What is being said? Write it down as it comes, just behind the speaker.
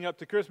Up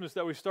to Christmas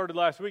that we started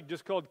last week,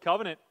 just called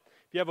Covenant.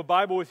 If you have a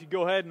Bible with you,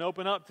 go ahead and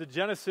open up to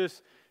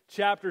Genesis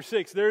chapter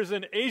 6. There's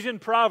an Asian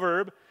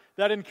proverb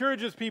that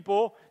encourages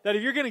people that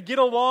if you're going to get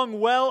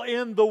along well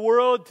in the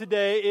world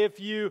today, if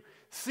you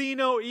see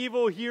no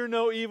evil, hear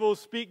no evil,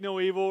 speak no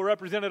evil,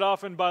 represented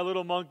often by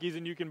little monkeys,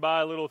 and you can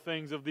buy little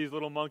things of these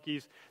little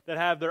monkeys that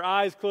have their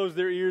eyes closed,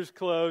 their ears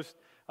closed,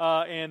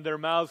 and their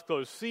mouths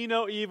closed. See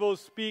no evil,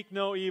 speak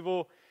no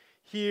evil,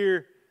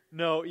 hear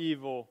no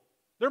evil.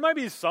 There might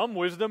be some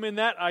wisdom in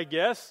that, I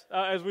guess,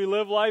 as we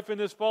live life in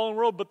this fallen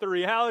world, but the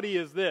reality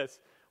is this: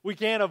 we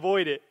can't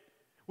avoid it.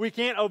 We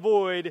can't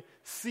avoid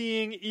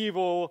seeing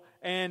evil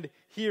and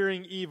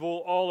hearing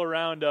evil all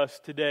around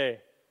us today.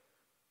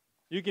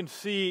 You can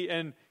see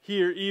and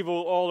hear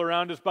evil all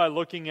around us by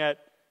looking at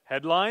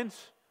headlines,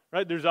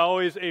 right? There's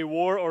always a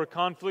war or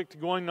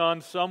conflict going on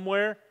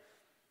somewhere.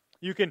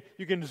 You can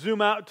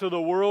zoom out to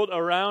the world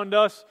around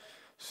us,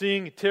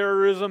 seeing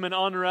terrorism and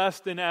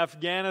unrest in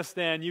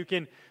Afghanistan. You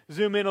can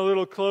zoom in a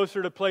little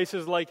closer to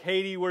places like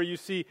Haiti, where you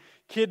see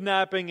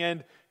kidnapping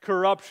and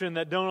corruption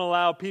that don't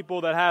allow people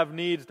that have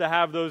needs to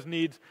have those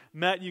needs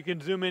met. You can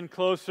zoom in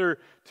closer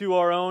to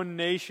our own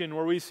nation,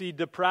 where we see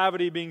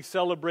depravity being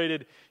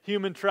celebrated,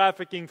 human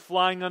trafficking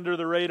flying under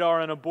the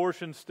radar, and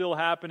abortion still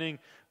happening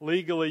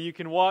legally. You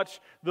can watch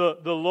the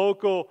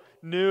local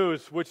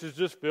news, which is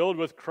just filled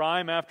with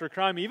crime after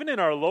crime. Even in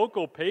our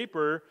local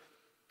paper,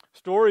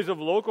 stories of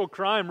local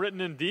crime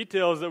written in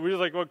details that we're just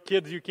like, well,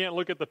 kids, you can't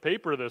look at the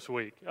paper this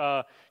week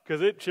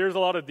because it shares a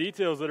lot of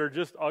details that are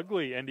just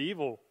ugly and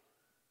evil.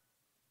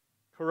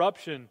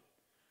 Corruption,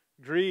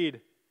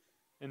 greed,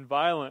 and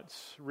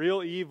violence,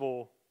 real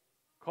evil,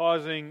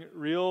 causing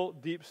real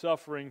deep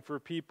suffering for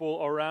people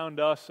around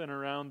us and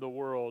around the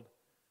world.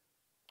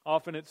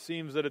 Often it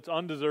seems that it's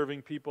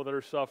undeserving people that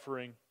are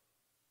suffering.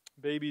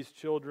 Babies,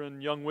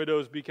 children, young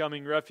widows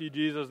becoming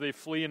refugees as they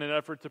flee in an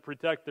effort to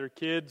protect their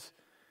kids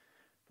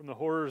from the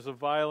horrors of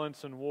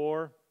violence and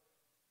war.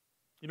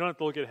 You don't have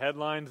to look at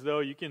headlines, though.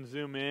 You can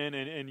zoom in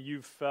and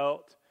you've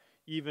felt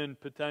even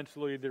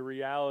potentially the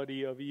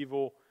reality of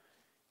evil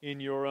in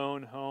your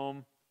own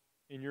home,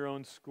 in your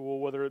own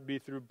school, whether it be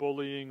through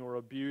bullying or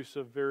abuse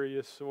of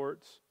various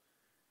sorts.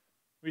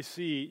 We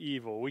see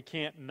evil. We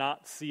can't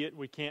not see it.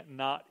 We can't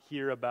not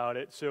hear about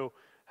it. So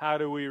how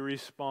do we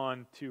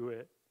respond to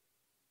it?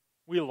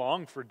 We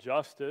long for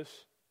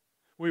justice.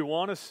 We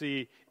want to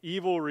see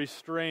evil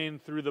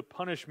restrained through the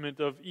punishment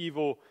of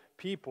evil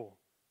people.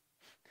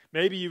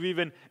 Maybe you've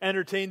even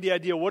entertained the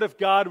idea, what if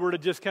God were to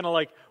just kind of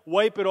like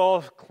wipe it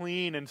all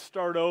clean and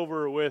start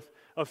over with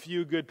a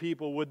few good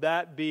people? Would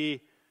that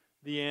be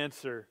the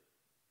answer?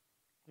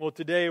 Well,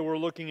 today we're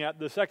looking at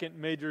the second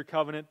major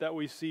covenant that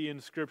we see in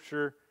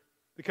Scripture,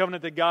 the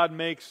covenant that God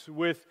makes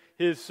with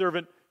His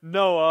servant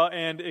Noah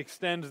and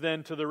extends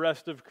then to the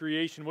rest of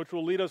creation, which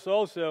will lead us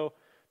also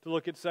to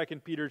look at 2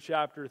 Peter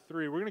chapter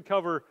 3. We're going to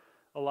cover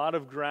a lot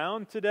of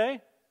ground today,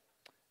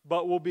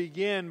 but we'll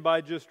begin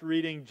by just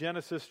reading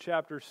Genesis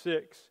chapter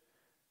 6,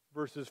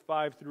 verses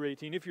 5 through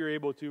 18. If you're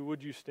able to,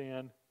 would you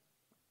stand?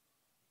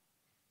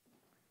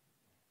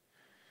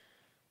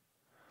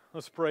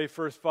 Let's pray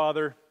first.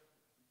 Father,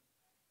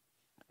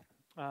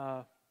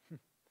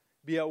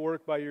 be at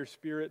work by your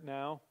Spirit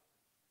now.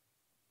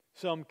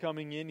 Some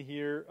coming in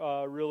here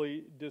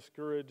really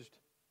discouraged,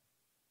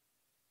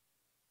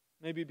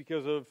 maybe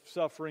because of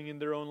suffering in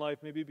their own life,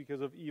 maybe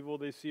because of evil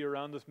they see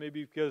around us,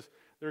 maybe because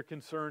they're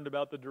concerned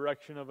about the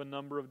direction of a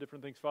number of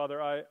different things.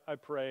 Father, I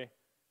pray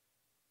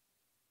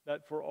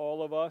that for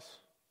all of us,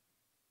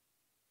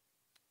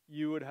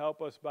 you would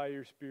help us by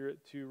your Spirit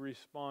to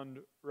respond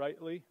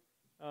rightly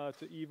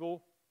to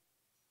evil,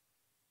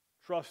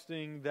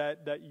 trusting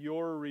that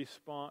your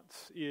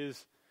response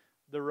is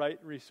the right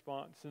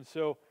response. And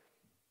so,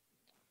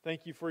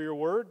 thank you for your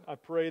word. I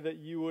pray that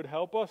you would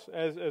help us.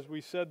 As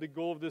we said, the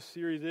goal of this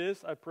series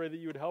is, I pray that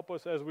you would help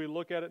us as we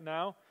look at it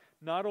now,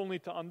 not only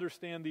to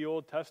understand the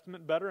Old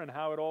Testament better and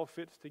how it all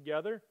fits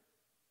together,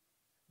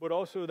 but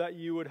also that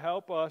you would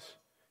help us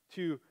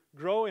to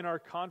grow in our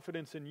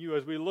confidence in you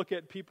as we look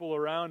at people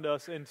around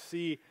us and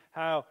see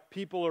how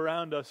people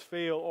around us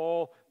fail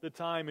all the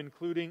time,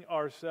 including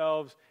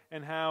ourselves,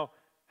 and how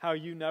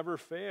you never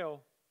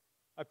fail.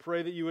 I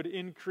pray that you would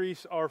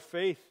increase our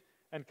faith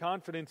and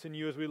confidence in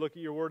you as we look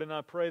at your word, and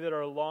I pray that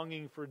our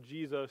longing for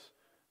Jesus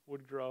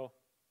would grow.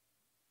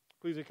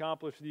 Please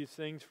accomplish these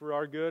things for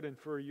our good and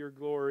for your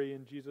glory.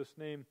 In Jesus'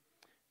 name,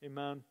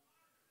 amen.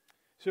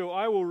 So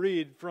I will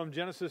read from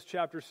Genesis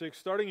chapter 6,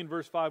 starting in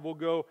verse 5. We'll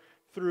go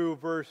through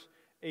verse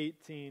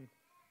 18.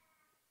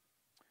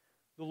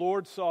 The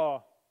Lord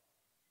saw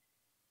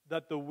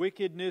that the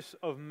wickedness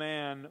of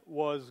man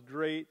was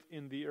great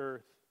in the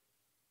earth,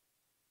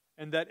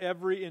 and that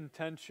every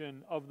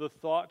intention of the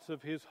thoughts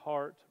of his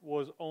heart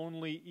was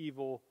only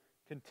evil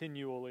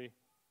continually.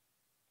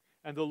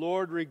 And the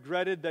Lord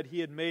regretted that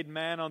he had made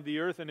man on the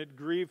earth, and it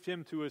grieved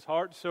him to his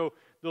heart. So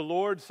the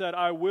Lord said,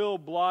 I will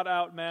blot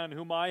out man,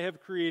 whom I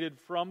have created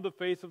from the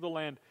face of the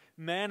land,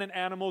 man and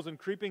animals and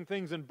creeping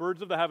things and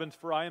birds of the heavens,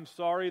 for I am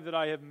sorry that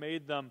I have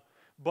made them.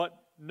 But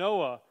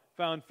Noah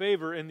found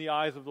favor in the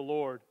eyes of the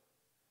Lord.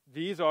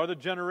 These are the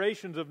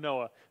generations of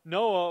Noah.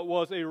 Noah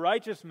was a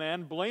righteous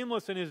man,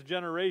 blameless in his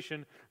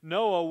generation.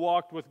 Noah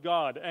walked with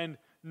God. And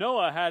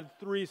Noah had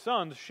 3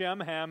 sons,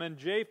 Shem, Ham, and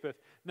Japheth.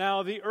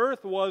 Now the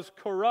earth was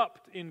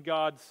corrupt in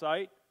God's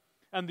sight,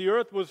 and the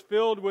earth was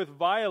filled with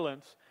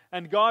violence.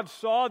 And God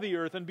saw the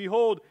earth, and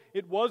behold,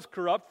 it was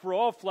corrupt, for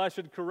all flesh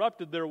had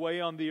corrupted their way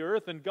on the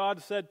earth. And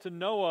God said to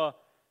Noah,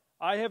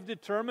 I have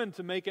determined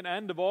to make an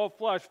end of all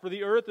flesh, for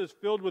the earth is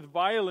filled with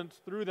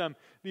violence through them.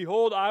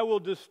 Behold, I will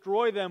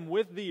destroy them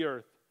with the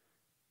earth.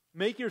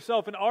 Make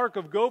yourself an ark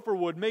of gopher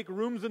wood, make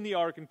rooms in the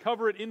ark, and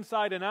cover it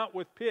inside and out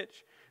with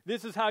pitch.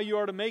 This is how you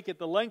are to make it.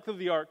 The length of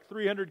the ark,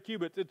 300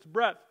 cubits, its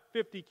breadth,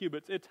 50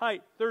 cubits, its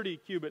height, 30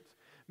 cubits.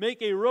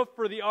 Make a roof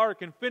for the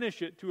ark and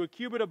finish it to a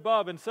cubit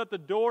above, and set the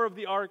door of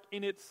the ark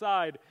in its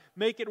side.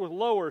 Make it with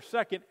lower,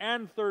 second,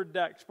 and third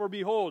decks. For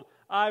behold,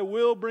 I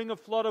will bring a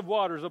flood of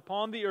waters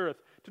upon the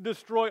earth to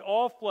destroy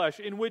all flesh,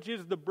 in which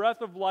is the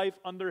breath of life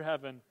under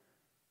heaven.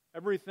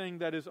 Everything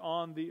that is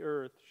on the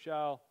earth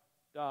shall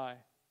die.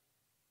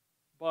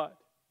 But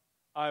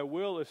I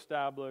will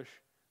establish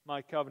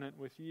my covenant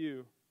with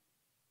you,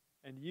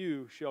 and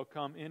you shall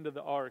come into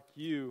the ark,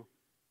 you,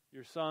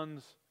 your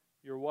sons,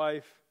 your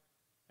wife,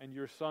 and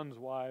your sons'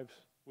 wives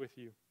with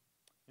you.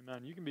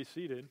 Amen. You can be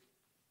seated.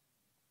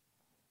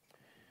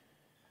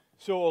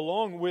 So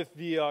along with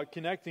the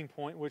connecting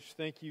point, which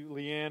thank you,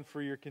 Leanne,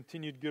 for your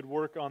continued good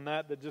work on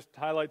that just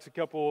highlights a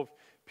couple of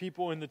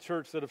people in the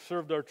church that have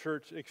served our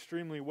church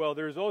extremely well.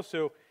 There's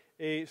also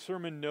a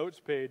sermon notes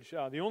page.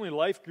 The only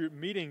life group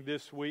meeting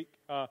this week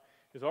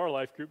is our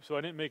life group, so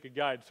I didn't make a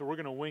guide, so we're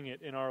going to wing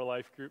it in our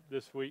life group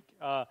this week.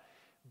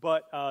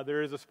 But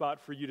there is a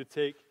spot for you to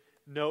take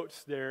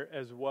notes there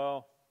as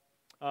well.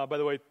 By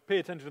the way, pay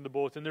attention to the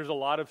bulletin. There's a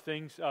lot of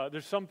things.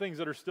 There's some things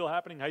that are still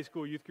happening. High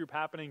school youth group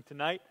happening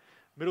tonight.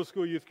 Middle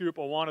school youth group,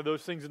 Awana,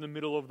 those things in the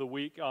middle of the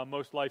week.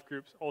 Most life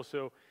groups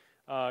also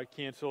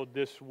canceled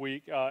this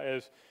week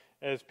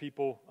as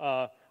people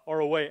are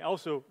away.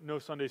 Also, no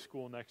Sunday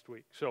school next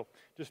week. So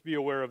just be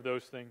aware of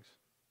those things.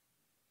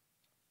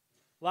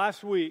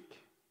 Last week,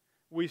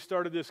 we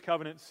started this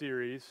covenant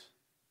series,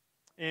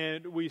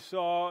 and we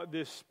saw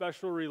this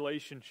special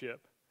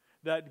relationship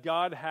that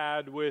God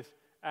had with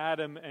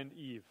Adam and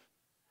Eve.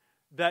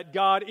 That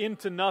God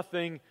into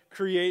nothing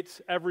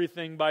creates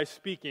everything by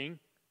speaking.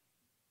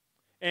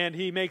 And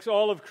He makes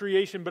all of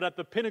creation, but at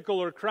the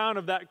pinnacle or crown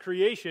of that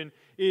creation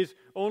is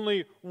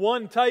only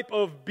one type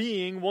of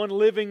being, one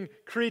living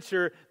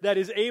creature that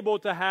is able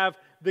to have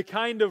the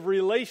kind of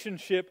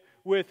relationship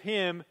with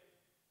Him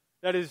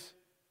that is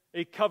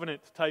a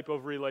covenant type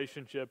of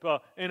relationship,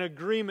 an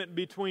agreement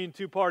between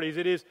two parties.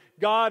 It is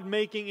God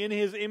making in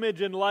His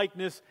image and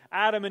likeness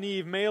Adam and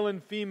Eve, male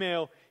and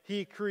female.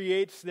 He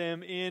creates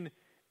them in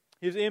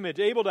His image,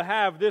 able to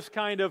have this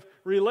kind of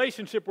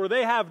relationship where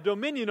they have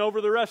dominion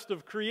over the rest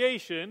of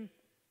creation,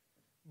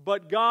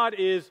 but God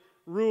is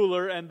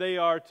ruler and they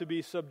are to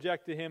be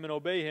subject to Him and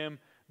obey Him,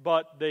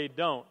 but they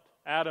don't.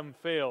 Adam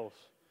fails.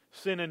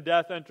 Sin and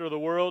death enter the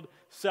world,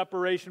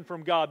 separation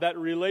from God, that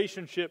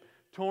relationship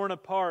torn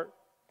apart.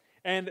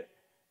 And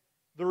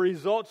the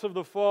results of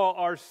the fall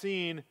are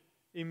seen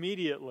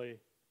immediately.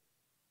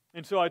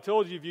 And so I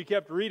told you, if you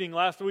kept reading,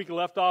 last week I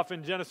left off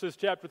in Genesis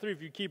chapter 3,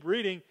 if you keep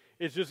reading,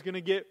 it's just going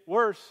to get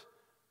worse,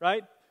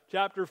 right?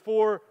 Chapter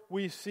 4,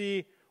 we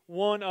see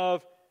one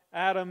of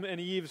Adam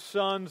and Eve's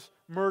sons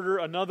murder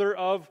another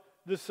of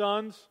the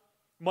sons.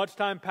 Much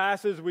time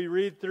passes, we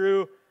read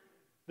through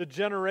the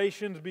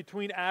generations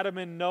between Adam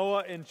and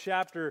Noah in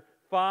chapter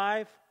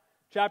 5.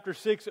 Chapter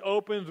 6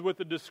 opens with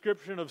a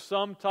description of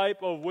some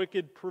type of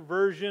wicked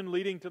perversion,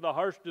 leading to the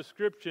harsh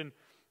description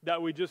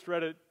that we just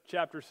read at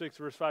chapter 6,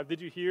 verse 5.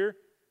 Did you hear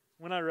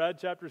when I read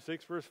chapter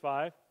 6, verse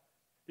 5?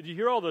 Did you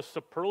hear all the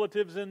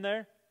superlatives in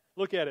there?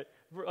 Look at it.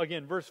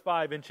 Again, verse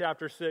 5 in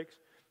chapter 6.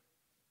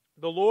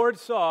 The Lord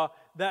saw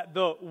that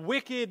the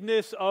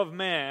wickedness of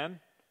man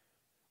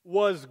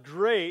was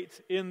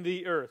great in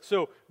the earth.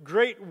 So,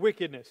 great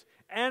wickedness.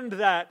 And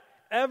that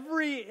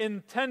every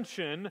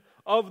intention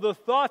of the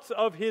thoughts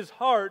of his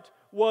heart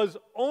was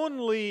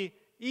only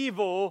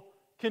evil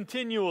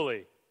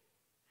continually.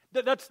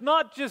 That's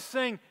not just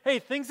saying, hey,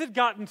 things had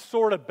gotten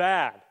sort of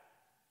bad.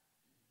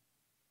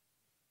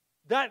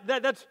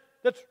 That's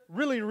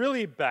really,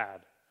 really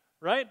bad,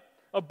 right?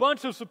 A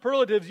bunch of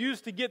superlatives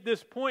used to get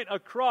this point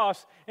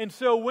across. And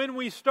so when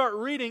we start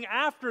reading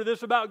after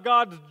this about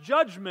God's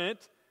judgment,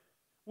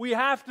 we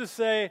have to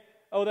say,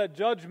 oh, that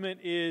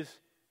judgment is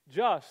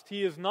just.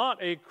 He is not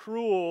a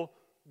cruel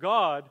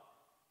God.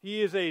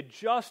 He is a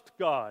just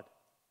God.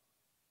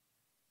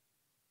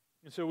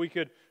 And so we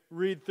could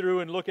read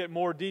through and look at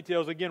more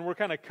details. Again, we're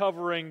kind of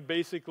covering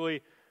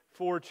basically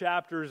 4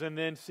 chapters and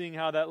then seeing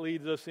how that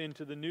leads us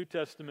into the New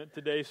Testament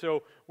today.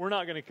 So we're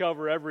not going to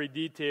cover every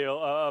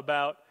detail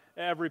about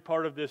every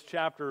part of this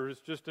chapter.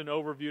 It's just an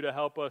overview to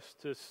help us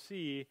to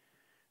see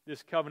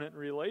this covenant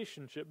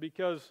relationship,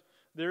 because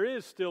there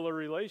is still a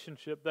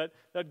relationship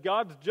that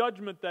God's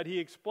judgment that He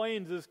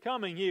explains is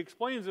coming. He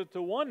explains it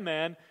to one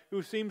man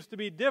who seems to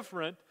be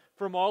different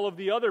from all of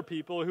the other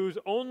people whose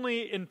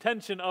only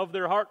intention of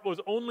their heart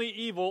was only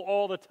evil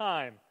all the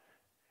time.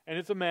 And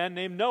it's a man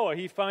named Noah.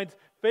 He finds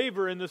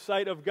favor in the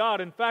sight of God.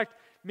 In fact,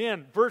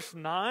 man, verse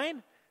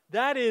 9,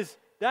 that is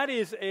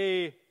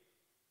a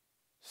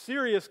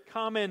serious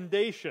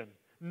commendation.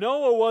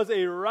 Noah was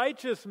a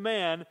righteous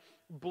man,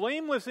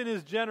 blameless in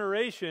his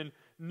generation.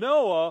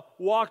 Noah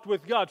walked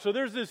with God. So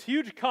there's this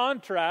huge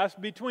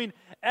contrast between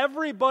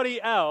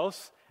everybody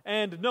else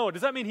and Noah.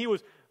 Does that mean he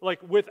was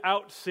like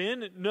without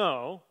sin?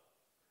 No.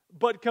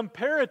 But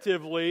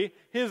comparatively,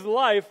 his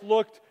life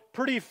looked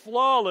pretty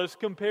flawless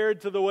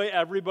compared to the way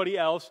everybody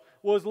else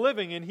was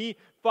living. And he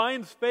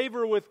finds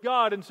favor with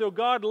God, and so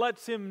God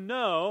lets him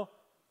know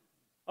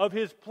of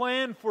his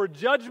plan for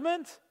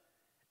judgment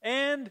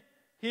and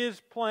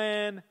his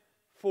plan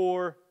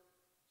for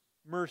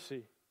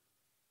mercy.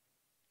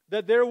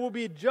 That there will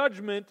be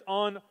judgment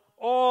on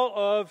all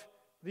of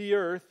the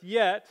earth,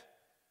 yet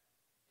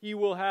he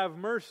will have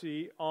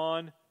mercy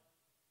on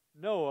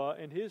Noah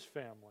and his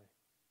family.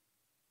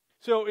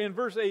 So in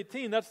verse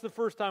 18, that's the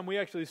first time we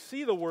actually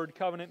see the word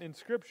covenant in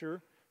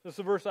Scripture. That's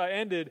the verse I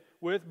ended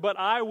with. But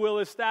I will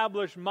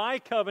establish my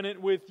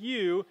covenant with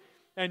you,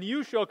 and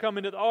you shall come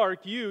into the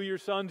ark, you, your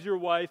sons, your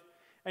wife,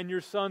 and your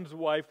son's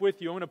wife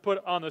with you. I'm going to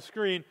put on the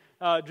screen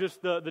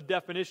just the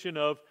definition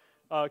of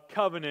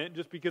covenant,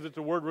 just because it's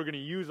a word we're going to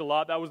use a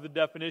lot. That was the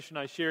definition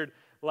I shared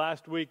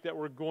last week that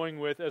we're going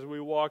with as we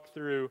walk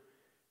through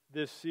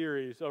this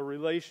series. A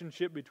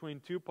relationship between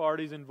two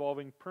parties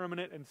involving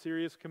permanent and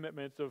serious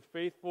commitments of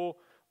faithful,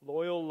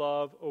 loyal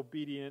love,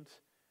 obedience,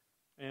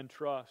 and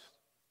trust.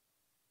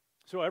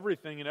 So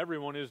everything and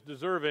everyone is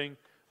deserving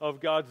of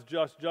God's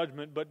just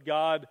judgment, but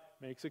God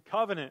makes a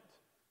covenant,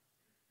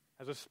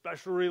 has a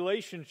special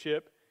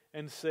relationship,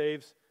 and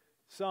saves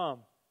some.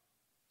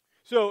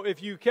 So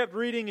if you kept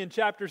reading in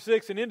chapter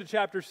 6 and into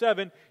chapter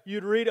 7,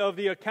 you'd read of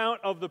the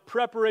account of the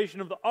preparation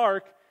of the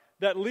ark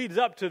that leads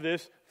up to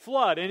this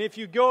flood. And if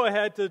you go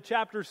ahead to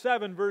chapter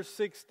 7, verse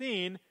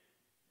 16,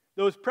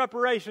 those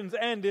preparations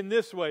end in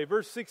this way.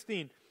 Verse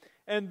 16,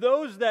 and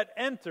those that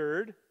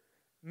entered,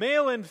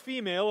 male and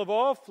female of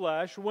all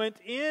flesh, went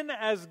in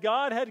as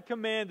God had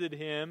commanded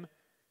him,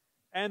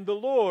 and the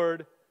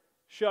Lord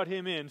shut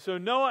him in. So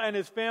Noah and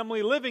his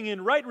family, living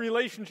in right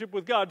relationship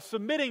with God,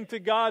 submitting to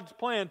God's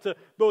plan to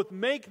both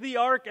make the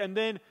ark and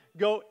then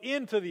go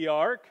into the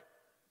ark,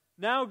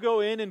 now go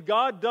in, and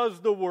God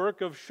does the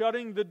work of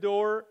shutting the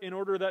door in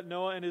order that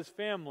Noah and his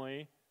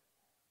family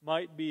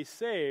might be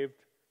saved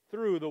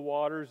through the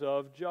waters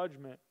of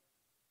judgment.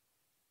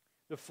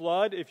 The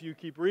flood, if you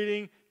keep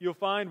reading, you'll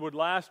find would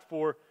last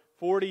for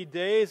 40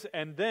 days,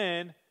 and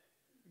then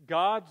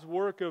God's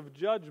work of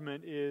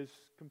judgment is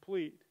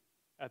complete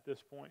at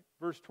this point.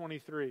 Verse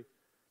 23.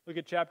 Look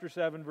at chapter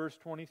 7, verse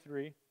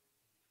 23.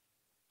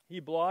 He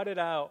blotted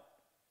out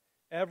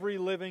every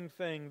living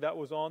thing that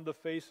was on the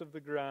face of the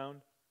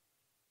ground,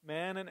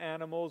 man and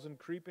animals and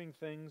creeping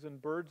things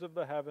and birds of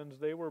the heavens.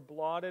 They were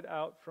blotted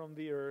out from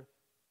the earth.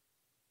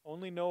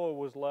 Only Noah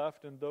was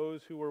left and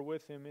those who were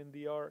with him in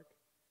the ark.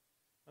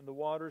 And the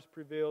waters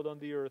prevailed on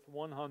the earth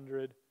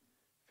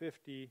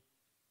 150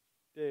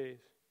 days.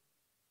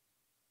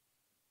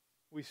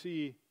 We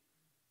see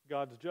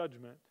God's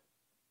judgment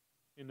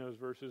in those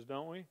verses,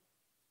 don't we?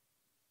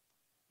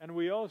 And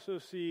we also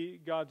see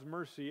God's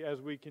mercy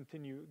as we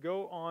continue.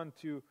 Go on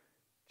to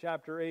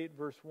chapter 8,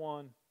 verse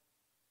 1.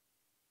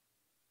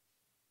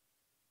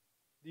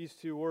 These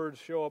two words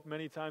show up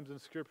many times in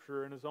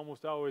Scripture, and it's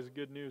almost always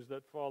good news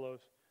that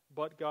follows.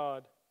 But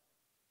God.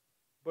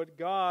 But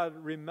God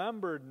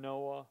remembered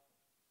Noah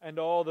and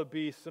all the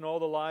beasts and all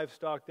the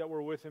livestock that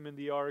were with him in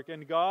the ark.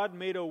 And God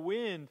made a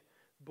wind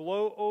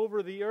blow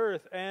over the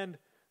earth, and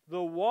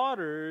the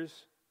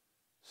waters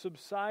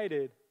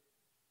subsided.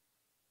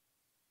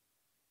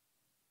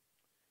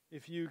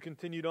 If you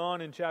continued on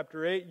in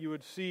chapter 8, you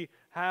would see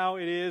how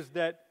it is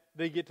that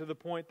they get to the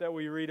point that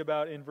we read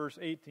about in verse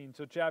 18.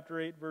 So chapter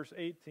 8, verse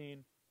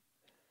 18.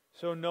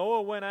 So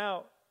Noah went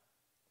out,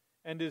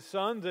 and his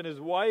sons and his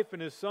wife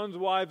and his sons'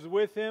 wives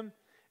with him.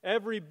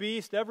 Every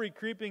beast, every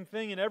creeping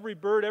thing, and every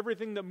bird,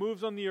 everything that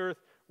moves on the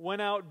earth went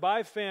out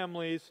by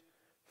families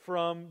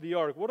from the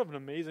ark. What an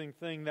amazing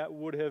thing that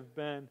would have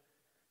been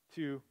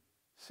to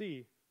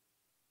see.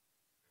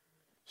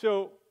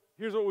 So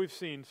here's what we've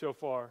seen so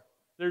far.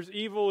 There's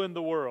evil in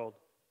the world.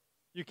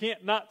 You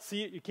can't not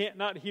see it. You can't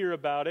not hear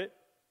about it.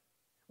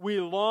 We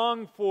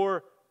long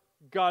for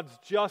God's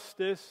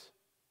justice,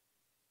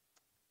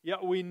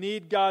 yet we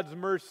need God's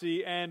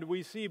mercy, and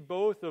we see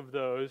both of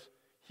those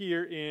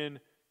here in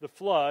the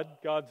flood,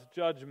 God's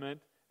judgment,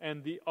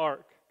 and the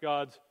ark,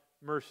 God's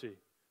mercy,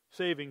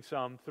 saving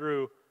some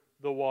through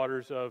the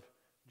waters of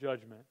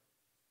judgment.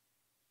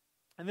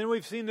 And then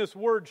we've seen this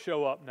word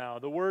show up now,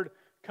 the word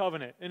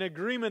covenant, an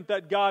agreement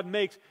that God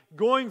makes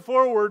going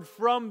forward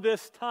from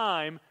this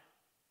time.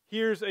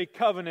 Here's a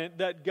covenant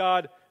that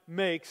God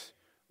makes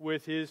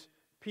with his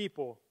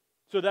people.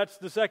 So that's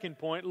the second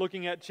point,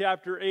 looking at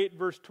chapter 8,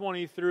 verse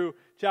 20 through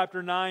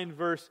chapter 9,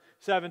 verse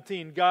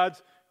 17,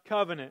 God's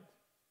covenant.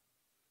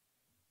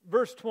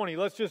 Verse 20,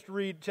 let's just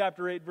read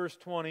chapter 8, verse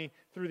 20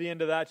 through the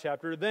end of that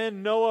chapter.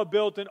 Then Noah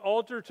built an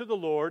altar to the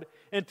Lord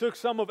and took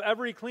some of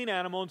every clean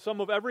animal and some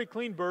of every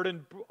clean bird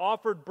and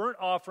offered burnt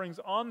offerings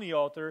on the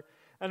altar.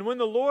 And when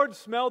the Lord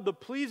smelled the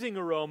pleasing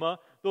aroma,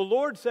 the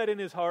Lord said in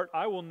his heart,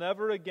 I will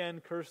never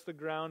again curse the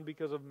ground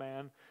because of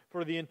man,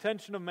 for the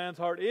intention of man's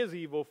heart is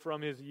evil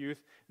from his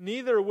youth.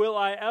 Neither will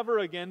I ever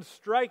again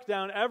strike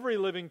down every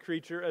living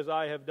creature as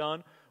I have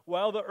done.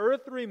 While the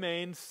earth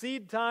remains,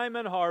 seed time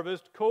and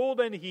harvest, cold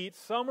and heat,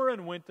 summer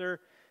and winter,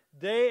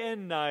 day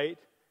and night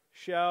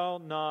shall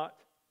not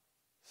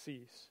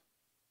cease.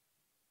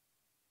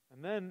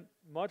 And then,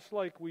 much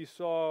like we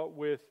saw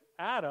with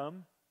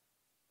Adam,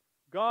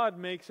 God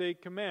makes a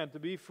command to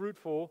be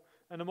fruitful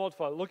and to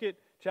multiply. Look at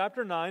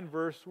chapter 9,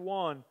 verse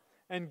 1.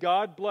 And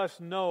God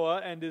blessed Noah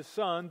and his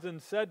sons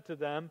and said to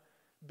them,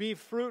 be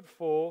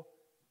fruitful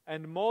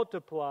and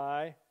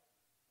multiply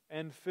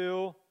and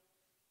fill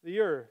the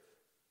earth.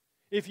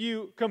 If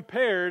you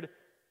compared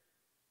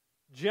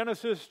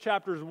Genesis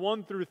chapters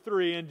 1 through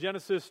 3 and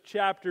Genesis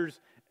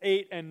chapters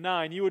 8 and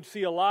 9, you would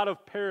see a lot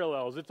of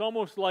parallels. It's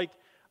almost like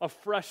a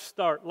fresh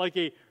start, like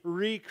a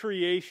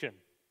recreation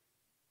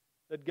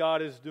that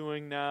God is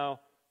doing now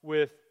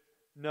with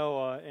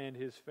Noah and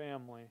his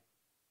family.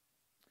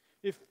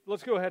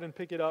 Let's go ahead and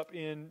pick it up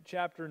in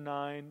chapter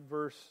 9,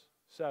 verse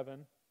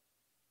 7.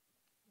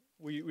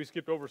 We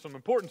skipped over some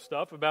important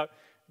stuff about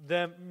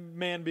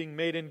man being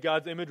made in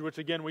God's image, which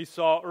again we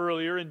saw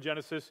earlier in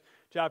Genesis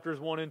chapters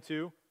 1 and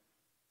 2.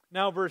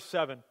 Now verse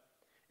 7.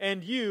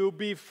 And you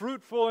be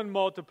fruitful and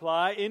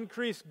multiply,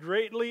 increase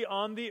greatly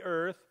on the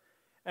earth,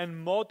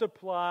 and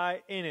multiply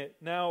in it.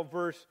 Now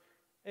verse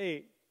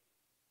 8.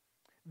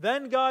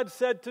 Then God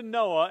said to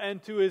Noah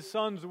and to his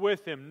sons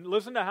with him,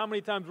 listen to how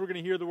many times we're going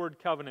to hear the word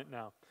covenant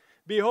now.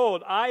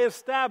 Behold, I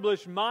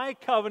establish my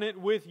covenant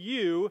with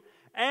you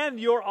and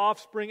your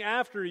offspring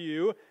after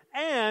you,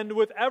 and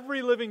with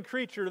every living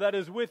creature that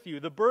is with you,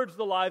 the birds,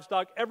 the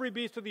livestock, every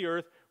beast of the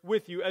earth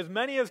with you, as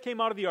many as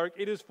came out of the ark,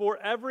 it is for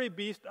every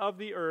beast of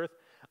the earth.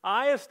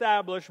 I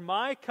establish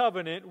my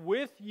covenant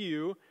with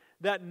you,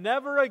 that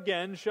never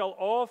again shall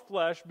all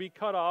flesh be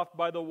cut off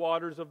by the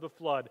waters of the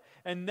flood,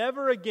 and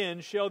never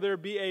again shall there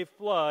be a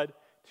flood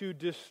to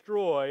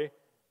destroy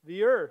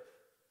the earth.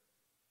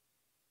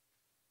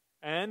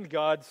 And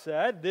God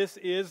said, this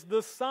is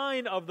the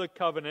sign of the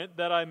covenant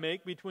that I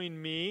make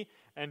between me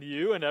and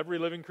you and every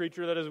living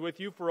creature that is with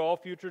you for all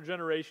future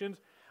generations.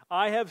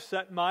 I have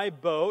set my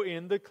bow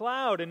in the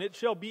cloud, and it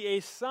shall be a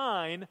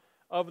sign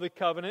of the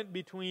covenant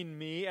between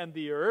me and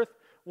the earth.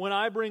 When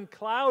I bring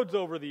clouds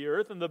over the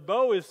earth, and the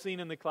bow is seen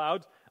in the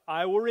clouds,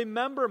 I will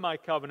remember my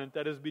covenant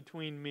that is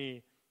between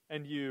me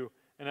and you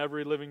and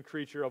every living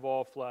creature of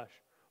all flesh.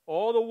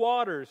 All the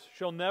waters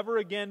shall never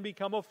again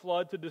become a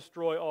flood to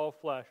destroy all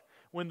flesh.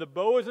 When the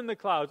bow is in the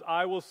clouds,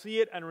 I will see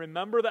it and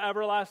remember the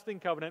everlasting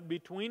covenant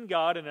between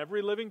God and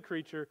every living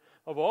creature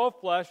of all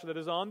flesh that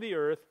is on the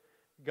earth.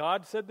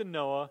 God said to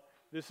Noah,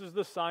 this is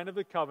the sign of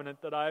the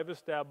covenant that I have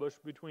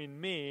established between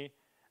me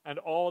and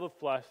all the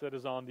flesh that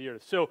is on the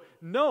earth. So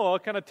Noah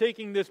kind of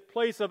taking this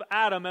place of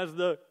Adam as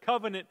the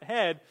covenant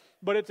head,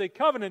 but it's a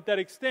covenant that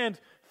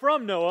extends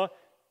from Noah,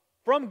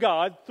 from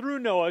God, through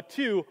Noah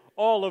to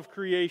all of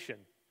creation.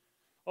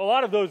 A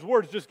lot of those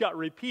words just got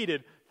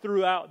repeated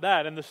throughout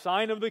that, and the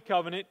sign of the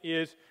covenant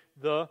is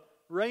the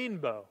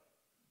rainbow.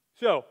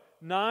 So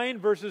 9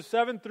 verses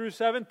 7 through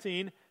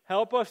 17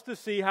 help us to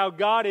see how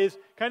God is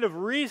kind of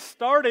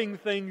restarting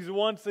things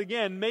once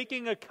again,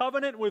 making a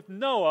covenant with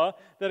Noah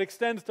that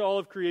extends to all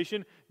of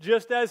creation,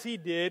 just as he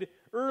did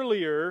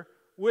earlier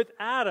with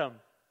Adam.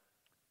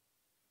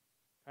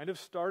 Kind of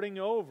starting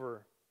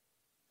over.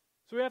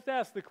 So we have to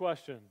ask the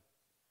question,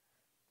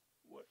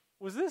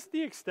 was this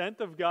the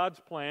extent of God's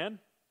plan?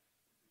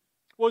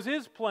 Was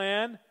his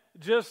plan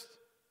just,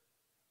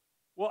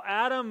 well,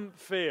 Adam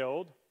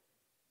failed,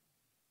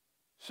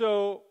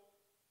 so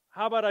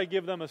how about I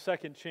give them a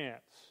second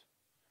chance?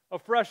 A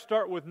fresh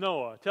start with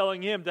Noah,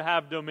 telling him to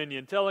have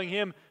dominion, telling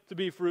him to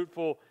be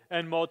fruitful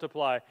and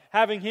multiply,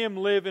 having him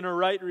live in a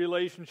right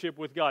relationship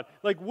with God.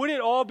 Like, would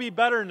it all be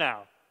better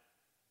now?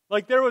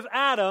 Like, there was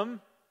Adam,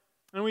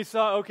 and we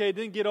saw, okay, it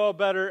didn't get all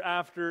better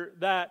after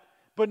that.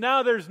 But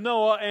now there's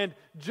Noah and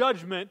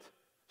judgment,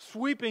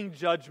 sweeping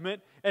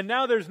judgment, and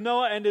now there's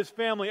Noah and his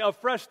family, a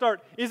fresh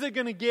start. Is it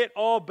going to get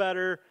all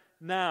better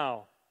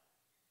now?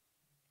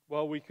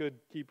 Well, we could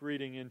keep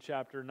reading in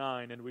chapter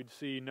 9, and we'd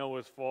see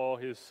Noah's fall,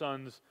 his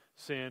son's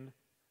sin,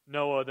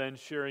 Noah then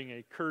sharing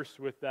a curse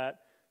with that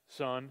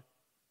son.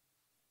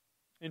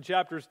 In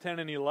chapters 10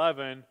 and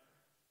 11,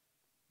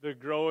 the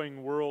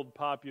growing world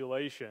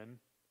population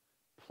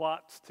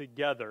plots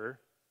together,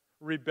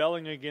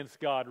 rebelling against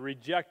God,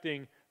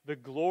 rejecting the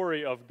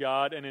glory of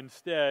God, and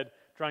instead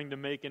trying to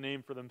make a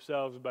name for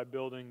themselves by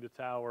building the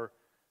Tower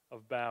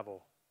of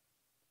Babel.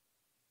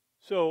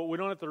 So we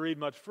don't have to read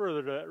much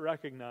further to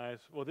recognize,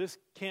 well, this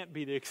can't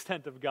be the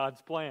extent of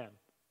God's plan,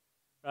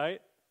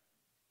 right?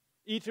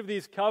 Each of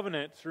these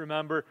covenants,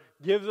 remember,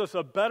 gives us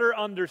a better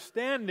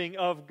understanding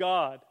of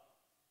God.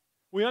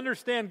 We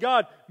understand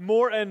God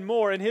more and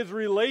more and His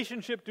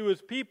relationship to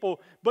His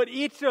people, but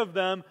each of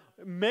them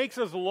makes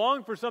us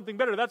long for something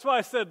better. That's why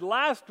I said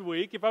last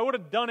week, if I would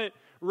have done it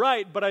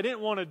right, but I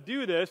didn't want to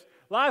do this,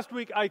 last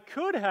week I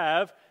could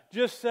have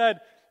just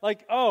said,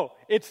 like, oh,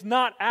 it's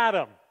not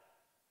Adam.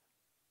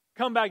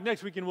 Come back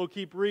next week and we'll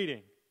keep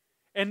reading.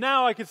 And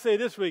now I could say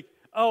this week,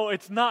 oh,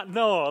 it's not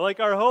Noah. Like,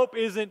 our hope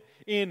isn't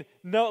in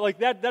Noah. Like,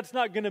 that's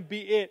not going to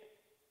be it.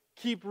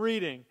 Keep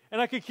reading.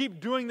 And I could keep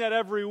doing that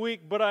every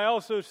week, but I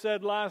also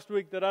said last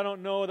week that I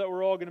don't know that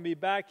we're all going to be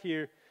back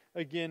here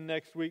again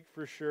next week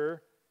for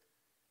sure.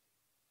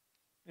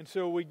 And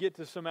so we get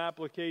to some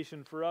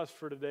application for us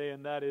for today,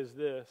 and that is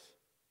this.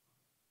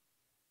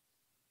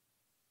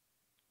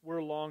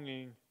 We're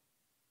longing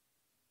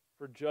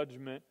for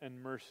judgment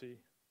and mercy.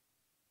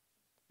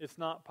 It's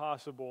not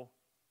possible.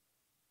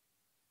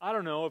 I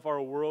don't know if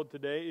our world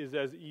today is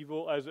as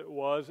evil as it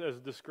was, as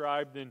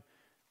described in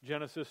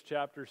Genesis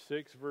chapter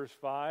 6, verse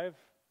 5.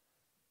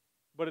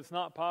 But it's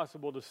not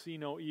possible to see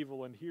no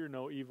evil and hear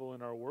no evil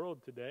in our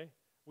world today.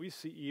 We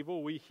see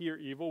evil, we hear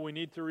evil, we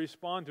need to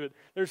respond to it.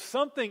 There's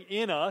something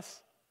in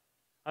us,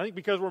 I think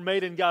because we're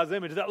made in God's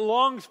image, that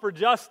longs for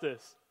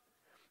justice.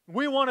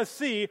 We want to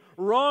see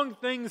wrong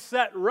things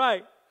set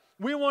right.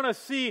 We want to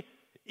see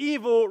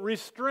evil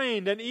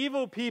restrained and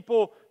evil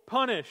people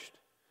punished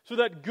so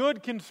that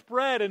good can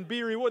spread and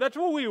be rewarded. That's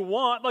what we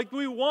want. Like,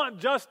 we want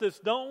justice,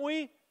 don't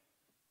we?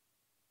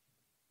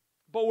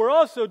 But we're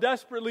also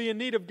desperately in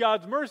need of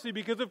God's mercy,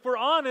 because if we're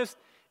honest,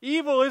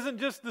 evil isn't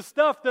just the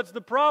stuff that's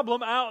the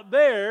problem out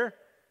there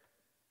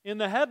in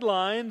the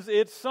headlines.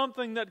 It's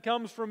something that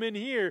comes from in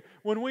here.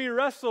 When we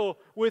wrestle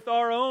with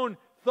our own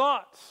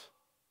thoughts,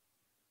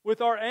 with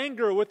our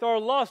anger, with our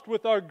lust,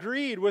 with our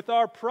greed, with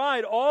our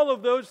pride, all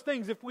of those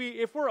things, if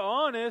we're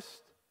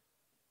honest,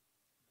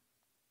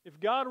 if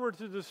God were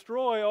to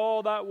destroy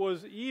all that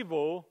was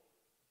evil,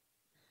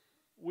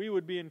 we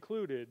would be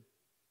included.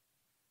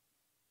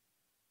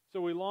 So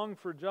we long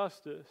for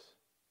justice,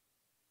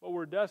 but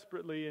we're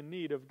desperately in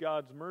need of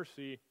God's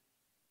mercy.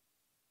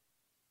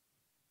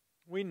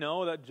 We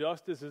know that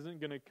justice isn't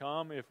going to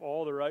come if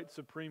all the right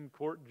Supreme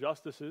Court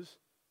justices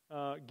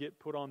get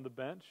put on the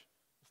bench.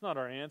 It's not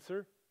our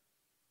answer.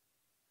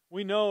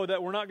 We know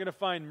that we're not going to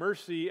find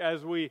mercy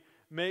as we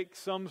make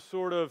some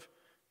sort of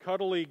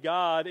cuddly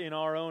God in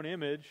our own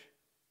image.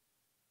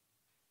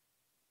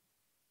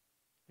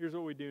 Here's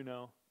what we do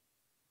know.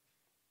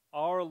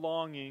 Our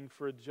longing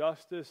for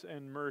justice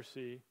and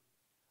mercy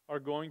are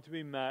going to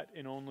be met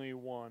in only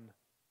one,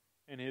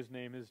 and His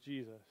name is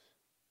Jesus.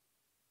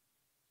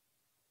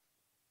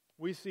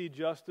 We see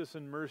justice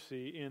and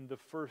mercy in the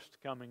first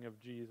coming of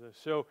Jesus.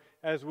 So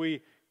as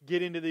we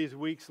get into these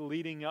weeks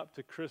leading up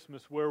to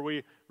Christmas, where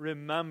we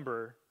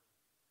remember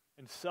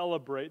and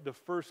celebrate the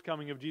first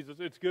coming of Jesus,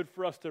 it's good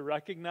for us to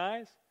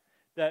recognize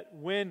that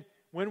when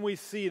we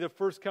see the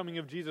first coming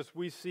of Jesus,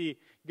 we see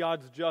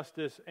God's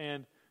justice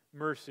and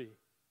mercy.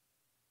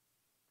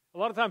 A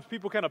lot of times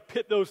people kind of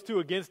pit those two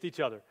against each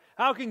other.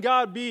 How can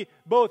God be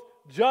both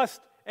just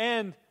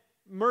and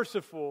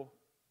merciful?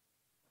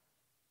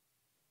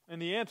 And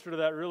the answer to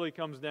that really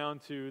comes down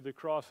to the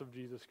cross of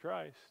Jesus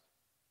Christ.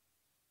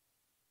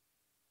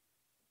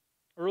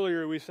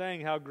 Earlier we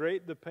sang how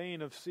great the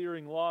pain of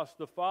searing loss.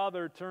 The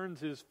Father turns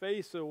His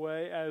face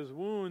away as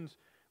wounds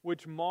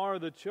which mar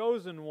the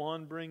chosen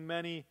one bring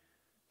many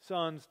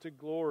sons to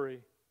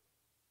glory.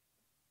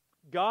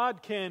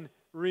 God can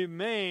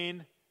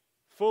remain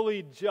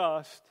fully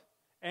just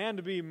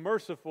and be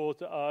merciful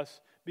to us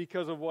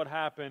because of what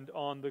happened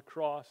on the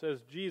cross.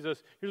 As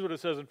Jesus, here's what it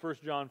says in 1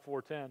 John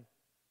 4:10.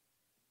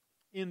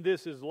 In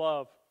this is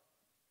love,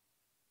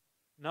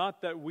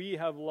 not that we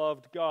have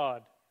loved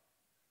God,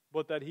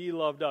 but that He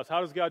loved us.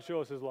 How does God show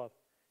us His love?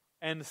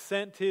 And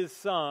sent His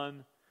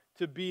Son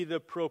to be the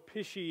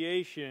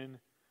propitiation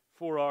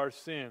for our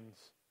sins.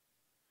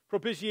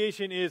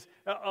 Propitiation is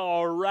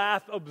a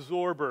wrath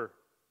absorber,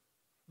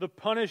 the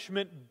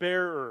punishment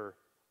bearer,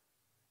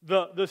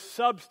 the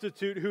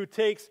substitute who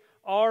takes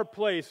our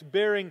place,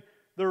 bearing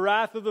the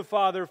wrath of the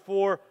Father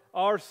for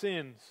our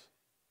sins.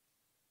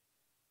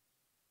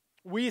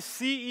 We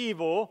see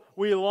evil,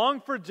 we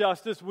long for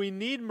justice, we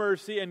need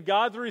mercy, and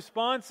God's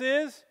response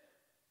is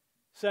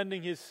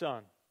sending His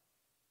Son.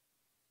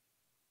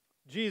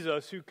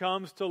 Jesus, who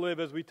comes to live,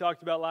 as we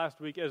talked about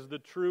last week, as the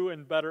true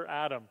and better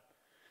Adam,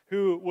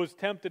 who was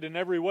tempted in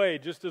every way,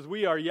 just as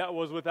we are, yet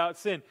was without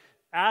sin.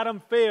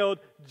 Adam failed,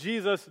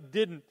 Jesus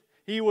didn't.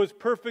 He was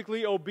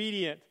perfectly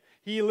obedient.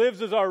 He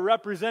lives as our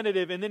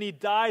representative, and then He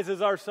dies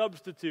as our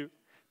substitute,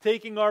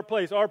 taking our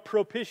place, our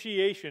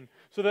propitiation,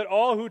 so that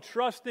all who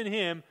trust in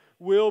Him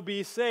will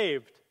be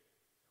saved.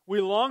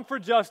 We long for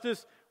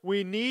justice,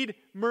 we need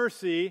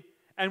mercy,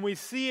 and we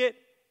see it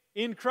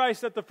in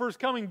Christ at the first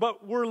coming,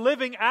 but we're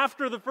living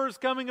after the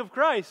first coming of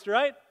Christ,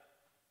 right?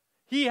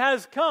 He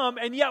has come,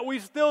 and yet we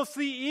still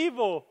see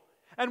evil,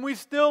 and we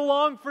still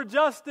long for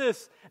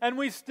justice, and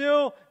we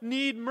still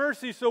need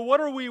mercy. So what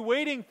are we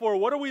waiting for?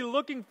 What are we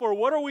looking for?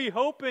 What are we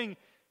hoping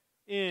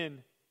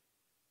in?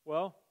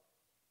 Well,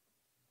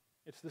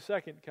 it's the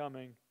second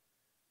coming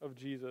of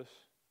Jesus.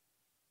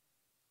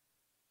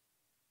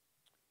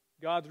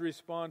 God's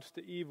response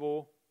to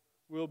evil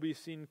will be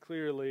seen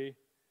clearly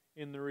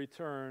in the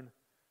return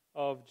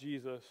of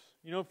Jesus.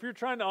 You know, if you're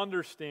trying to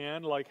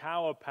understand like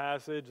how a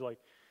passage like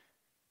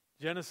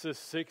Genesis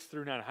 6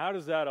 through 9, how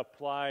does that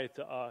apply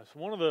to us?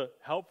 One of the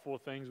helpful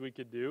things we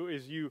could do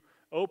is you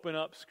open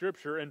up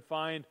Scripture and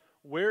find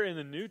where in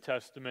the New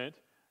Testament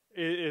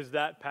is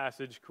that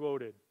passage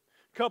quoted.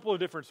 A couple of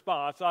different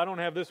spots. I don't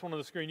have this one on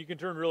the screen. You can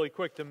turn really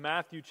quick to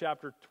Matthew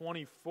chapter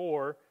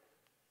 24.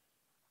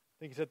 I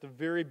think it's at the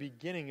very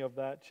beginning of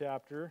that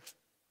chapter.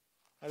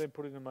 I didn't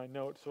put it in my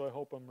notes, so I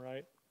hope I'm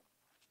right.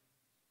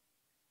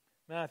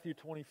 Matthew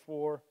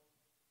 24.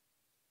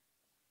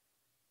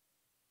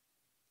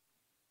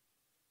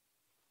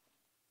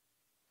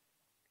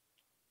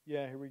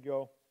 Yeah, here we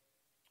go.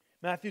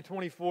 Matthew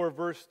 24,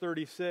 verse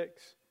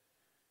 36.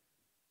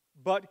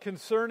 But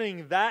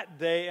concerning that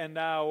day and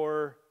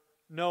hour,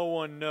 no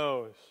one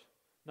knows,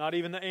 not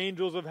even the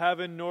angels of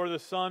heaven, nor the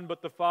Son,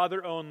 but the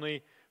Father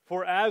only.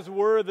 For as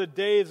were the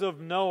days of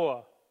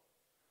Noah,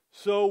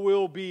 so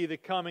will be the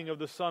coming of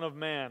the Son of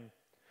Man.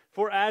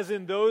 For as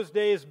in those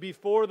days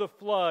before the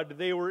flood,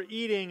 they were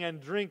eating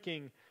and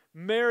drinking,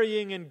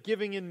 marrying and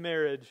giving in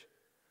marriage,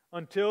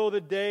 until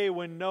the day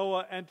when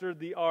Noah entered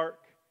the ark.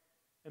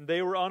 And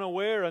they were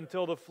unaware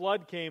until the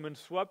flood came and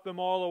swept them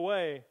all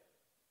away.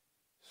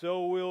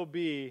 So will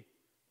be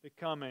the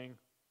coming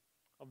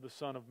of the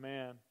Son of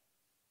Man.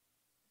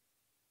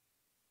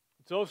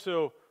 It's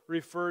also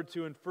referred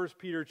to in 1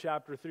 Peter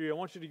chapter 3. I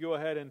want you to go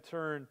ahead and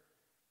turn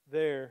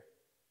there.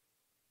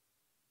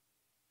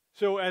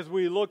 So as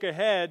we look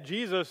ahead,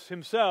 Jesus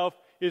himself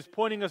is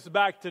pointing us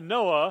back to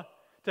Noah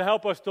to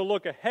help us to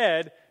look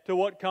ahead to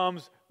what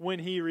comes when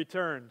he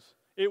returns.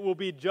 It will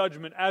be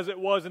judgment, as it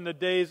was in the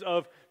days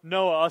of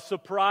Noah, a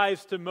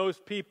surprise to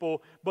most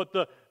people, but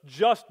the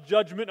just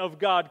judgment of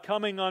God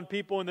coming on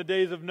people in the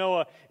days of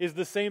Noah is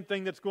the same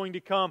thing that's going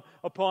to come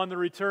upon the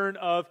return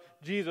of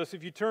Jesus.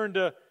 If you turn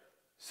to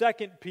 2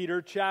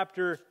 Peter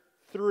chapter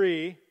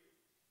 3,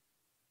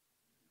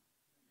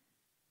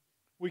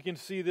 we can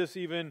see this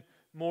even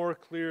more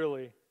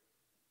clearly.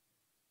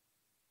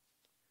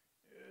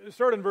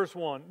 Start in verse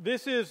 1.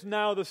 This is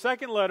now the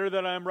second letter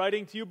that I am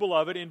writing to you,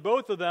 beloved. In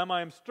both of them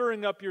I am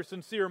stirring up your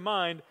sincere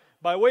mind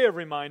by way of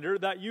reminder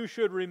that you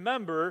should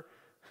remember.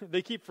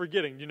 They keep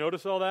forgetting. You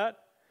notice all that?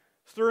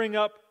 Stirring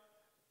up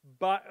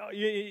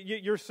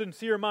your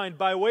sincere mind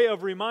by way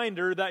of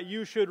reminder that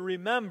you should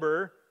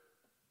remember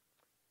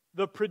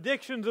the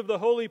predictions of the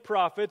holy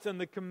prophets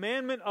and the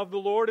commandment of the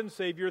Lord and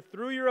Savior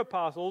through your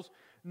apostles,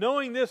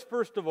 knowing this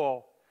first of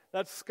all,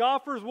 that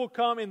scoffers will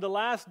come in the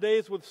last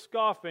days with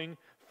scoffing,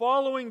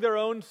 following their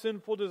own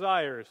sinful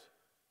desires.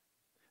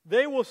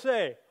 They will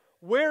say,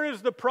 where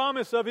is the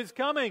promise of his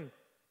coming?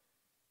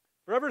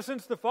 For ever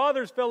since the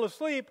fathers fell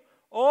asleep,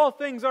 all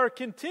things are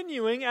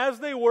continuing as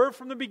they were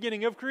from the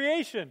beginning of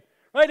creation.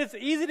 Right? It's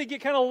easy to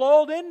get kind of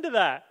lulled into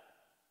that.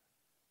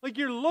 Like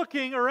you're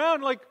looking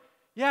around like,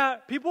 yeah,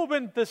 people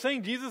have been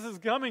saying Jesus is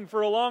coming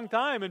for a long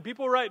time, and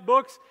people write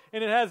books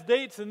and it has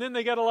dates, and then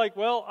they got to like,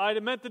 well, I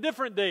meant a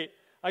different date.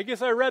 I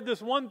guess I read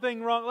this one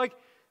thing wrong. Like,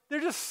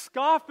 they're just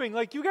scoffing.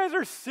 Like, you guys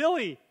are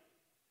silly.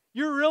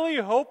 You're really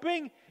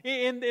hoping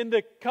in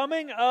the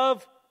coming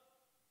of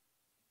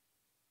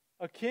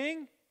a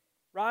king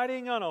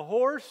riding on a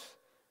horse,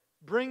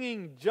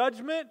 bringing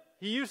judgment.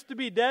 He used to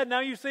be dead.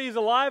 Now you say he's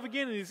alive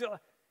again. And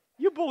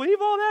you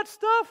believe all that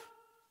stuff?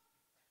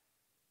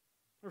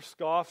 They're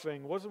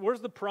scoffing.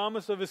 Where's the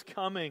promise of his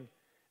coming?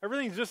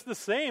 Everything's just the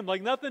same.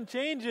 Like nothing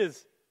changes.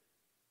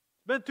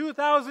 It's been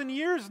 2,000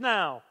 years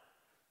now.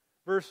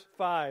 Verse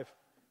 5.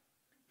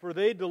 For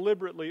they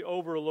deliberately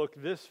overlook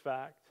this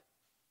fact,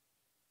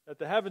 that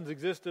the heavens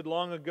existed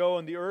long ago,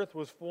 and the earth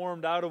was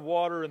formed out of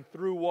water and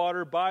through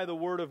water by the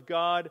word of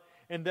God,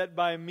 and that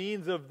by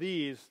means of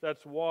these,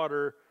 that's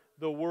water,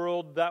 the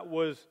world that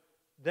was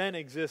then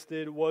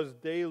existed was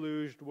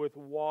deluged with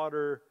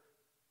water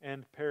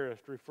and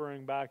perished,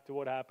 referring back to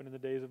what happened in the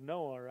days of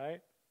Noah,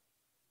 right?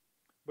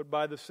 But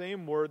by the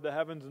same word, the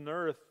heavens and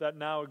earth that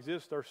now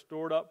exist are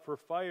stored up for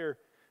fire,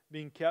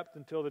 being kept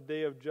until the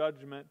day of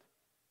judgment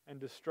and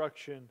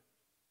destruction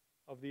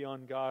of the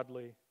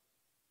ungodly.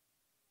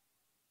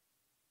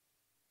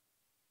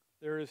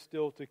 There is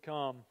still to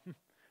come.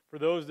 For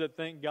those that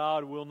think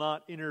God will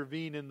not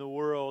intervene in the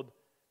world,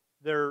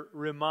 they're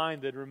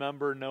reminded,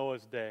 remember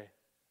Noah's day.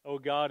 Oh,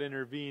 God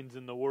intervenes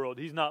in the world.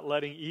 He's not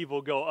letting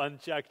evil go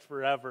unchecked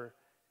forever.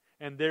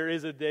 And there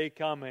is a day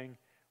coming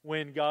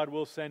when God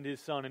will send His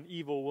Son and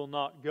evil will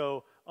not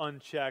go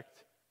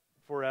unchecked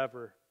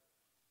forever.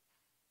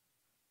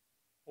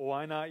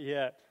 Why not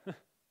yet?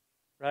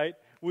 Right?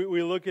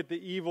 We look at the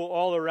evil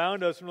all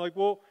around us and we're like,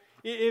 well,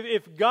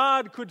 if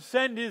God could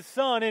send His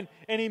Son and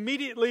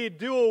immediately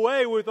do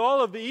away with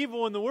all of the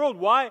evil in the world,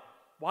 why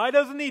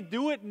doesn't He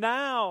do it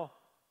now?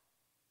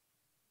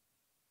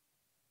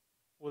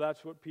 Well,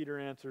 that's what Peter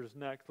answers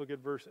next. Look at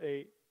verse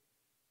 8.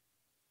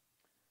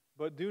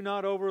 But do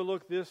not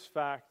overlook this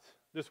fact,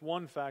 this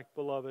one fact,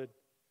 beloved,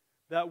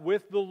 that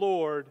with the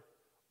Lord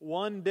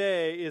one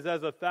day is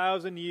as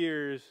 1,000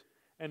 years,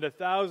 and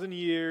 1,000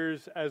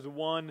 years as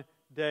one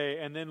day.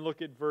 And then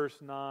look at verse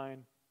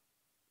 9.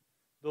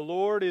 The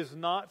Lord is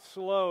not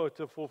slow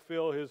to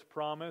fulfill His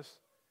promise,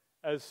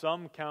 as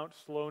some count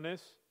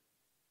slowness,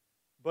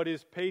 but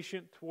is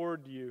patient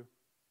toward you,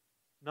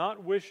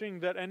 not wishing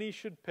that any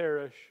should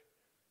perish,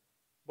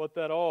 but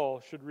that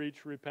all should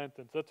reach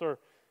repentance. That's our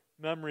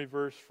memory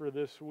verse for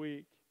this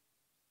week.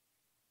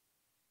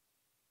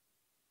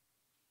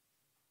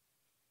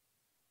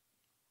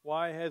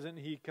 Why hasn't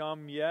He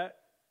come yet?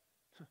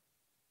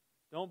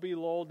 Don't be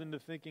lulled into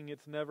thinking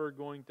it's never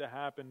going to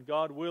happen.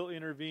 God will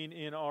intervene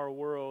in our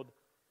world.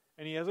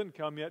 And He hasn't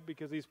come yet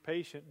because He's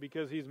patient,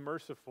 because He's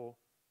merciful.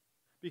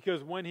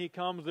 Because when He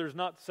comes, there's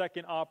not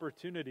second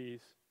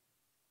opportunities.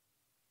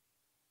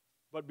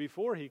 But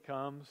before He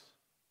comes,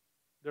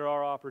 there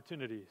are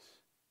opportunities.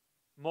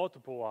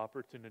 Multiple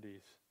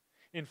opportunities.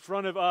 In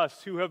front of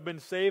us who have been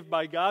saved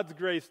by God's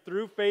grace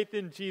through faith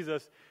in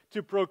Jesus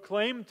to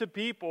proclaim to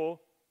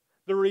people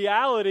the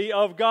reality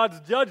of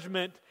God's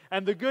judgment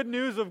and the good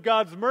news of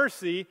God's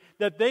mercy,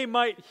 that they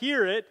might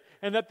hear it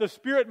and that the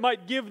Spirit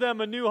might give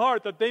them a new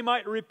heart, that they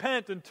might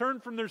repent and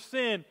turn from their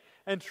sin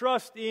and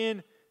trust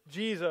in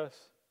Jesus.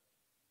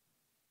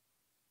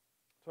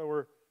 So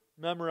we're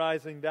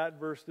memorizing that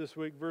verse this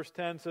week. Verse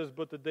 10 says,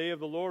 "But the day of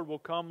the Lord will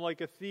come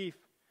like a thief,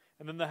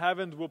 and then the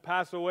heavens will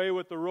pass away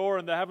with the roar,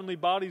 and the heavenly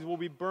bodies will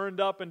be burned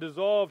up and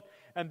dissolved,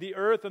 and the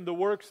earth and the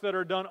works that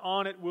are done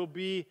on it will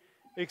be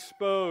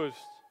exposed."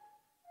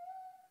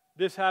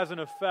 This has an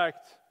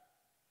effect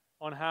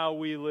on how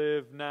we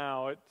live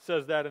now. It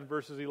says that in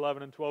verses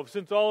 11 and 12.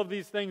 "Since all of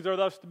these things are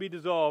thus to be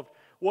dissolved,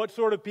 what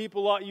sort of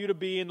people ought you to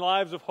be in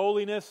lives of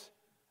holiness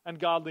and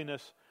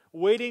godliness,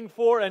 waiting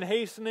for and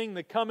hastening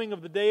the coming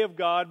of the day of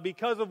God,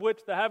 because of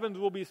which the heavens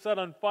will be set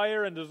on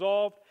fire and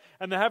dissolved,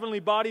 and the heavenly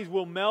bodies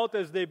will melt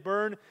as they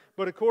burn.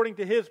 But according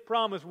to His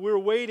promise, we're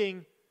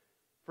waiting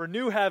for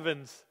new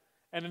heavens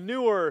and a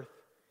new earth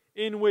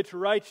in which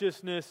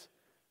righteousness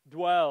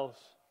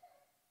dwells."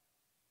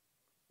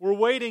 We're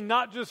waiting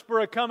not just for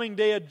a coming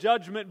day of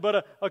judgment,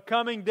 but a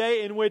coming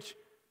day in which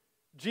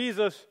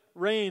Jesus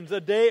reigns, a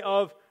day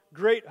of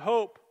great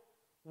hope,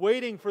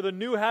 waiting for the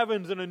new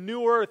heavens and a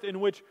new earth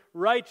in which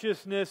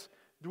righteousness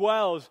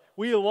dwells.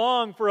 We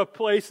long for a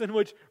place in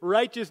which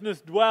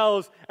righteousness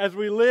dwells as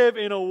we live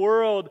in a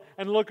world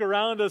and look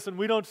around us and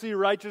we don't see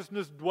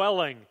righteousness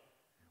dwelling.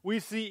 We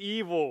see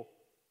evil,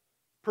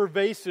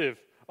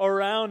 pervasive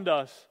around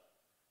us.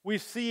 We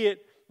see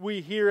it,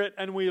 we hear it,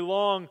 and we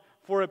long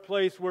for a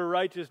place where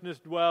righteousness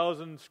dwells,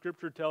 and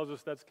Scripture tells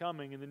us that's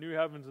coming in the new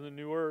heavens and the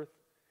new earth.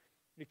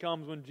 It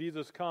comes when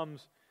Jesus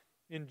comes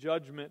in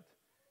judgment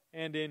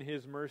and in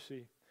His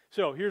mercy.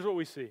 So, here's what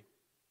we see.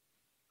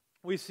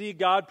 We see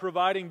God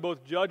providing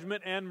both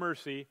judgment and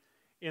mercy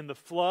in the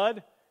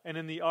flood and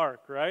in the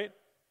ark, right?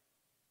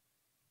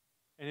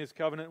 And His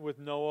covenant with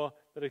Noah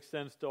that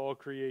extends to all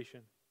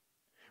creation.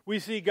 We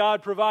see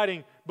God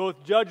providing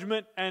both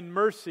judgment and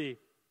mercy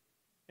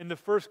in the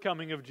first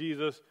coming of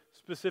Jesus,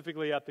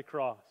 specifically at the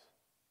cross.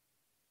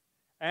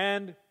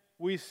 And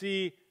we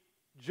see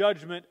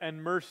judgment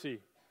and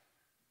mercy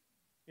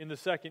in the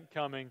second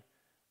coming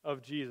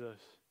of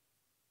Jesus.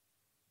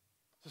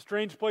 It's a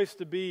strange place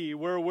to be,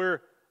 where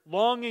we're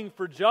longing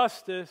for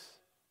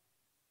justice,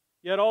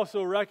 yet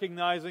also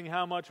recognizing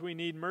how much we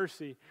need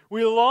mercy.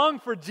 We long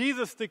for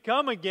Jesus to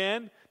come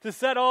again to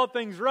set all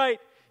things right,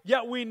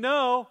 yet we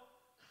know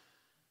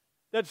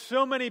that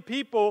so many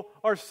people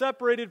are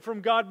separated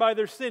from God by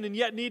their sin and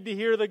yet need to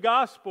hear the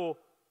gospel.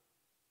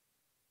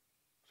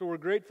 So we're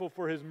grateful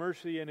for His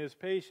mercy and His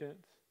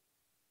patience.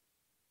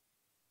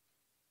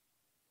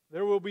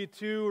 There will be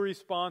two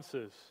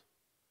responses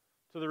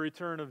to the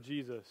return of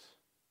Jesus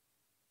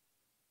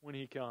when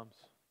He comes.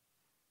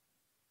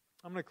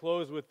 I'm going to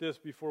close with this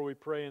before we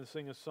pray and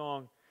sing a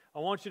song. I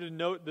want you to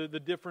note the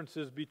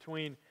differences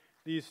between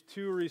these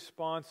two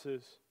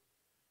responses.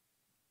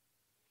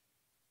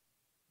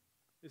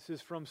 This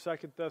is from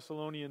 2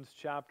 Thessalonians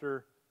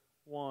chapter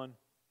 1.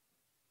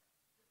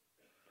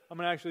 I'm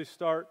going to actually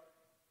start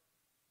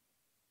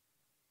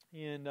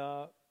in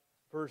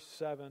verse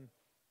 7,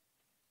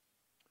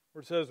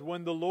 where it says,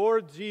 "When the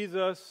Lord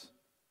Jesus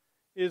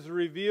is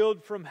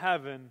revealed from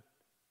heaven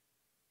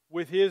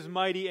with His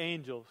mighty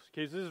angels."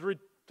 Okay, so this is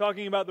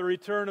talking about the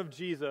return of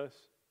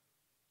Jesus.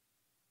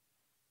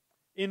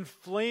 "In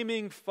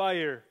flaming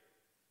fire,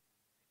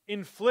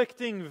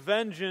 inflicting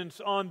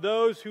vengeance on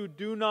those who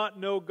do not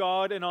know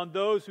God and on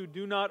those who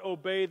do not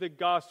obey the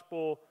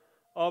gospel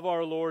of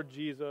our Lord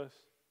Jesus.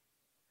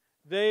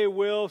 They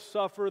will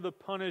suffer the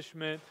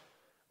punishment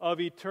of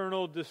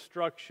eternal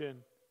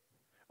destruction,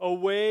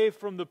 away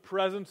from the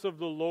presence of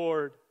the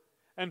Lord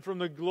and from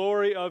the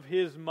glory of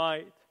His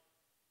might,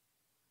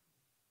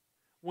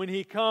 when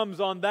He comes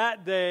on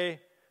that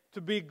day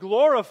to be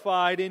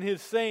glorified in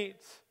His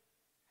saints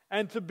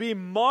and to be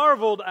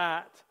marveled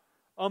at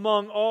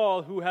among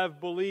all who have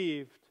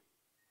believed,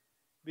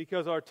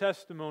 because our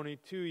testimony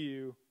to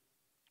you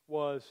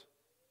was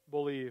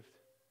believed."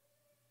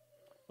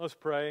 Let's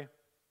pray.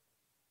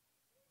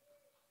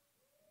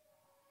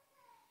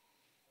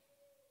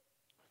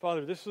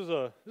 Father, this is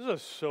a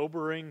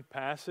sobering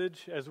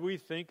passage as we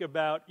think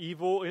about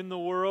evil in the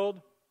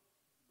world.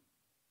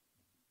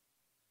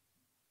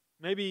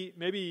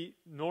 Maybe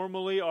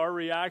normally our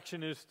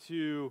reaction is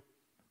to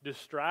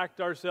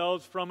distract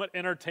ourselves from it,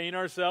 entertain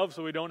ourselves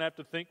so we don't have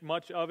to think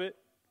much of it.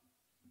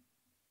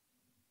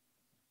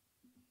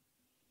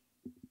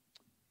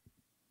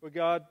 But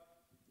God,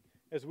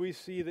 as we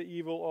see the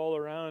evil all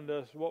around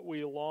us, what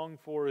we long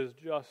for is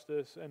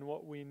justice, and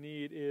what we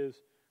need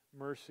is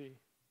mercy.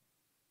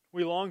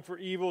 We long for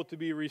evil to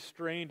be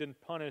restrained and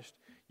punished,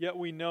 yet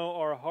we know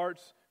our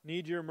hearts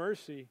need your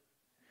mercy.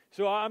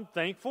 So I'm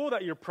thankful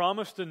that your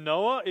promise to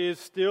Noah is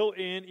still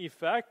in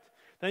effect.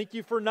 Thank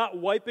you for not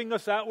wiping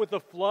us out with a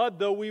flood,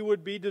 though we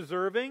would be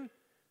deserving.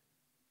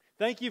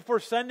 Thank you for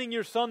sending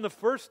your Son the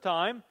first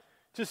time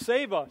to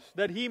save us,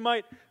 that he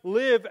might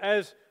live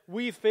as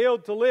we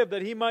failed to live,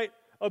 that he might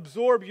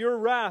absorb your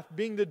wrath,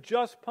 being the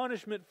just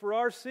punishment for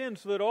our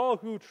sins, so that all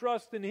who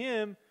trust in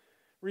him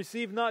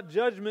receive not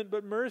judgment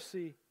but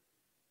mercy.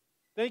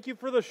 Thank you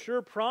for the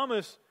sure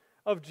promise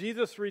of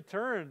Jesus'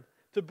 return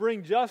to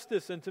bring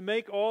justice and to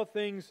make all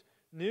things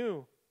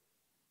new.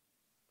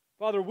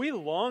 Father, we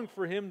long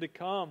for him to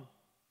come.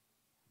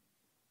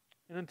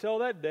 And until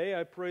that day,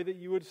 I pray that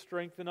you would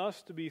strengthen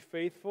us to be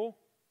faithful,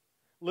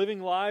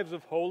 living lives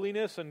of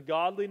holiness and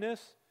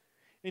godliness,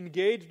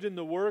 engaged in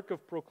the work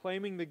of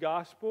proclaiming the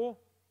gospel,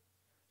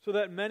 so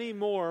that many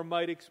more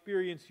might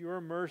experience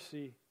your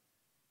mercy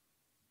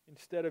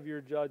instead of your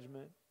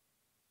judgment.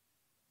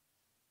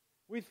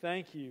 We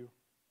thank you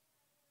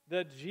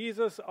that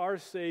Jesus, our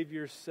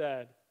Savior,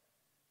 said,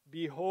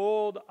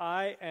 "Behold,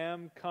 I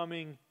am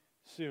coming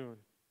soon."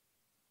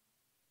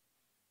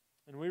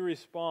 And we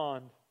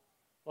respond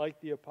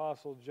like the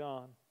Apostle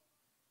John,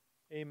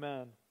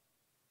 "Amen.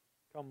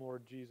 Come,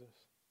 Lord Jesus."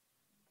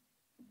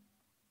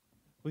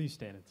 Will you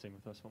stand and sing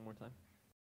with us one more time?